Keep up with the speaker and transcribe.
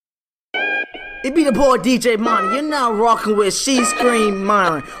It be the boy DJ Monty. You're now rocking with She Scream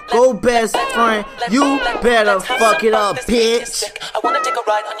Myron. Go best friend, you better fuck it up, bitch. I wanna take a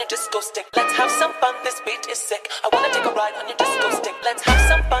ride on your disco stick. Let's have some fun, this beat is sick. I wanna take a ride on your disco stick. Let's have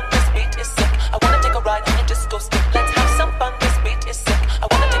some fun.